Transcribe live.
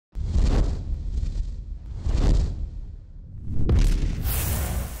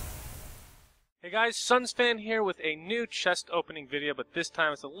guys, Sunsfan here with a new chest opening video, but this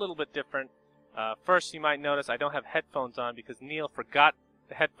time it's a little bit different. First, you might notice I don't have headphones on because Neil forgot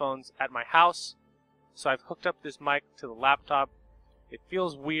the headphones at my house. So I've hooked up this mic to the laptop. It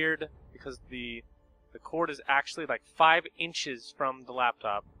feels weird because the cord is actually like 5 inches from the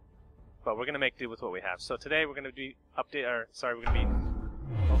laptop, but we're gonna make do with what we have. So today we're gonna be oh, hey,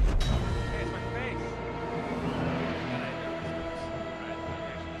 it's my face.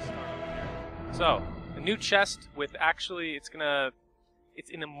 So, a new chest with actually, it's an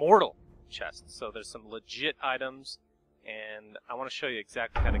immortal chest. So there's some legit items, and I want to show you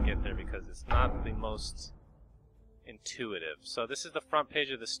exactly how to get there because it's not the most intuitive. So this is the front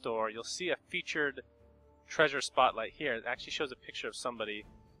page of the store. You'll see a featured treasure spotlight here. It actually shows a picture of somebody,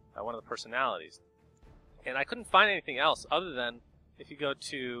 one of the personalities. And I couldn't find anything else other than if you go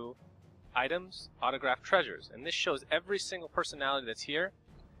to items, autographed treasures. And this shows every single personality that's here.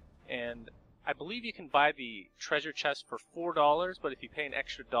 And I believe you can buy the treasure chest for $4, but if you pay an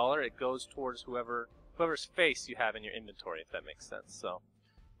extra $1, it goes towards whoever's face you have in your inventory, if that makes sense. So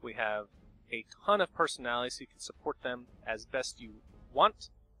we have a ton of personalities, so you can support them as best you want.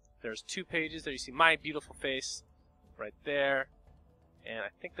 There's 2 pages there. You see my beautiful face right there. And I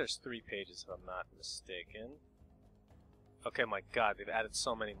think there's 3 pages, if I'm not mistaken. Okay, my God, they've added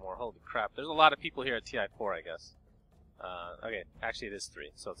so many more. Holy crap. There's a lot of people here at TI4, I guess. Okay, actually it is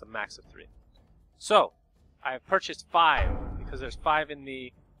 3, so it's a max of 3. So, I have purchased 5, because there's 5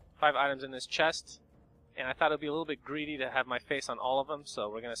 items in this chest, and I thought it would be a little bit greedy to have my face on all of them, so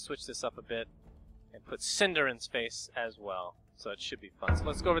we're going to switch this up a bit and put Cinderin's face as well, so it should be fun. So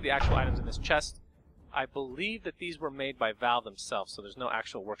let's go over the actual items in this chest. I believe that these were made by Valve themselves, so there's no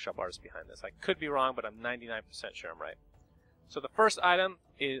actual workshop artist behind this. I could be wrong, but I'm 99% sure I'm right. So the first item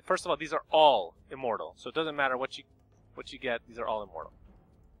is, first of all, these are all immortal, so it doesn't matter what you get, these are all immortal.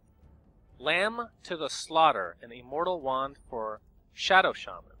 Lamb to the Slaughter, an immortal wand for Shadow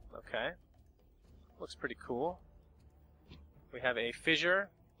Shaman. Okay. Looks pretty cool. We have a fissure,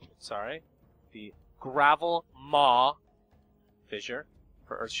 the Gravel Maw fissure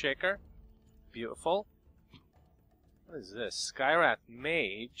for Earthshaker. Beautiful. What is this? Skywrath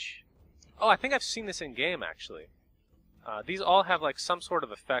Mage. Oh, I think I've seen this in game actually. These all have like some sort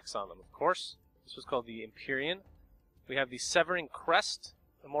of effects on them, of course. This was called the Empyrean. We have the Severing Crest,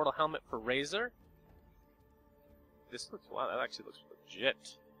 Immortal Helmet for Razor. This looks, wow, that actually looks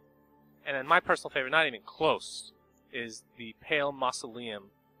legit. And then my personal favorite, not even close, is the Pale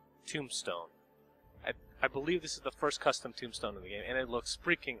Mausoleum Tombstone. I believe this is the first custom tombstone in the game, and it looks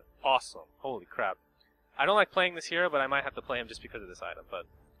freaking awesome. Holy crap. I don't like playing this hero, but I might have to play him just because of this item, but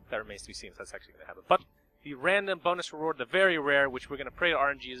that remains to be seen if that's actually going to happen. But the random bonus reward, the very rare, which we're going to pray to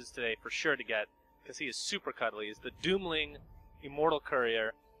RNGs today for sure to get, because he is super cuddly, is the Doomling Immortal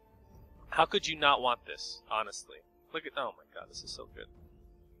Courier. How could you not want this, honestly? Look at, oh my God, this is so good.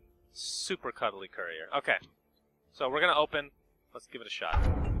 Super cuddly courier. Okay, so we're gonna open. Let's give it a shot.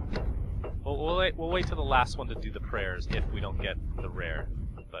 We'll wait till the last one to do the prayers if we don't get the rare.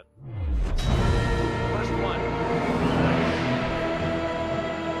 But first one.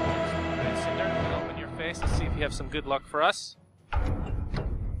 Alright, Cinder, open your face and see if you have some good luck for us.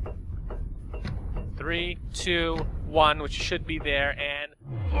 3, 2, 1, which should be there, and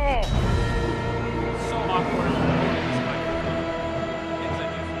oh, so awkward.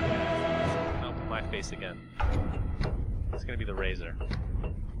 Open my face again. It's gonna be the Razor.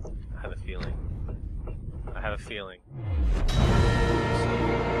 I have a feeling. I have a feeling.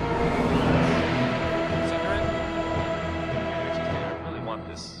 I really want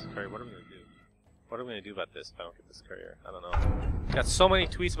this courier. What are we gonna do? What are we gonna do about this if I don't get this courier? I don't know. Got so many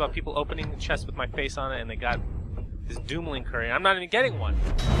tweets about people opening the chest with my face on it, and they got this Doomling courier. I'm not even getting one. So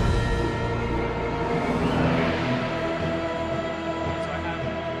I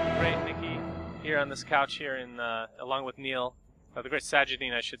have great Nikki here on this couch here, in along with Neil, the great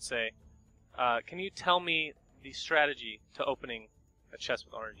Sajidine, I should say. Can you tell me the strategy to opening a chest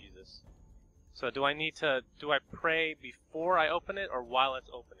with Orange Jesus? So do I pray before I open it or while it's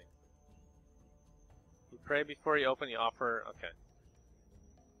opening? You pray before you open, you offer, okay.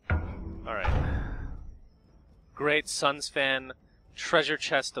 Alright. Great Sunsfan, treasure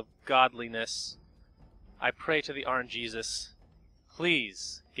chest of godliness. I pray to the Orange Jesus,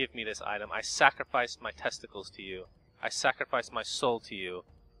 please give me this item. I sacrifice my testicles to you. I sacrifice my soul to you.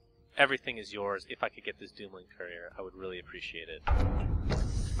 Everything is yours. If I could get this Doomling Courier, I would really appreciate it.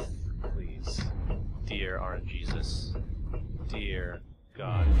 Please. Dear Orange Jesus. Dear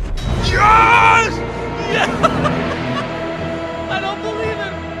God. Yes! Yes! I don't believe it!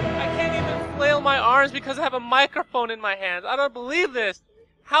 I can't even flail my arms because I have a microphone in my hands. I don't believe this!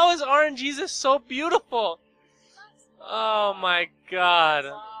 How is RNGesus so beautiful? Oh my god.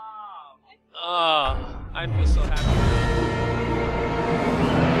 Oh, I feel so happy.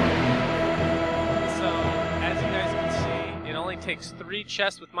 So, as you guys can see, it only takes 3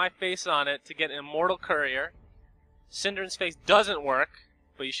 chests with my face on it to get an Immortal Courier. Synderen's face doesn't work,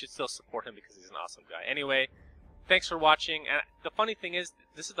 but you should still support him because he's an awesome guy. Anyway, thanks for watching. And the funny thing is,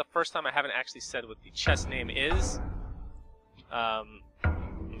 this is the first time I haven't actually said what the chest name is.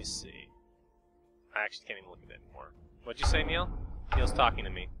 Let me see. I actually can't even look at it anymore. What'd you say, Neil? Neil's talking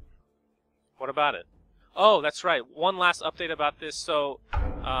to me. What about it? Oh, that's right. One last update about this. So,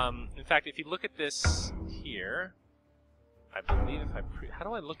 in fact, if you look at this here, I believe if I how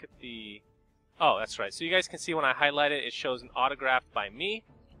do I look at the... Oh, that's right. So you guys can see when I highlight it, it shows an autograph by me,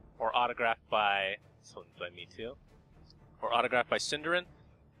 or autographed by... So by me too. Or autographed by Synderen.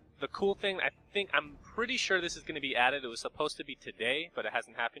 The cool thing, I'm pretty sure this is going to be added. It was supposed to be today, but it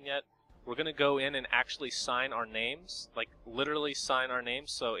hasn't happened yet. We're going to go in and actually sign our names, like literally sign our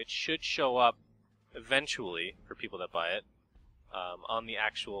names, so it should show up eventually for people that buy it on the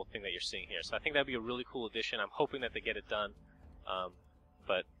actual thing that you're seeing here. So I think that would be a really cool addition. I'm hoping that they get it done,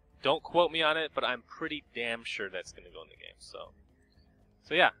 but don't quote me on it, but I'm pretty damn sure that's going to go in the game. So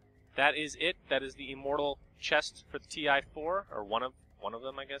yeah, that is it. That is the Immortal chest for the TI4, or one of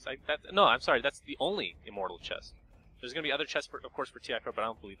them, I guess. No, I'm sorry, that's the only Immortal chest. There's going to be other chests, of course, for TI4, but I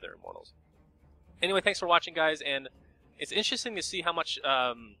don't believe they're Immortals. Anyway, thanks for watching, guys, and it's interesting to see how much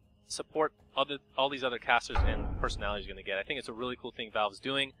support all these other casters and personalities are going to get. I think it's a really cool thing Valve's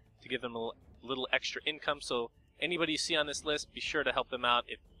doing to give them a little extra income, so anybody you see on this list, be sure to help them out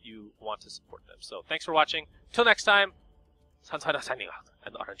if you want to support them. So thanks for watching. Till next time, Dotacinema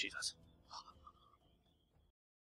and RNGesus.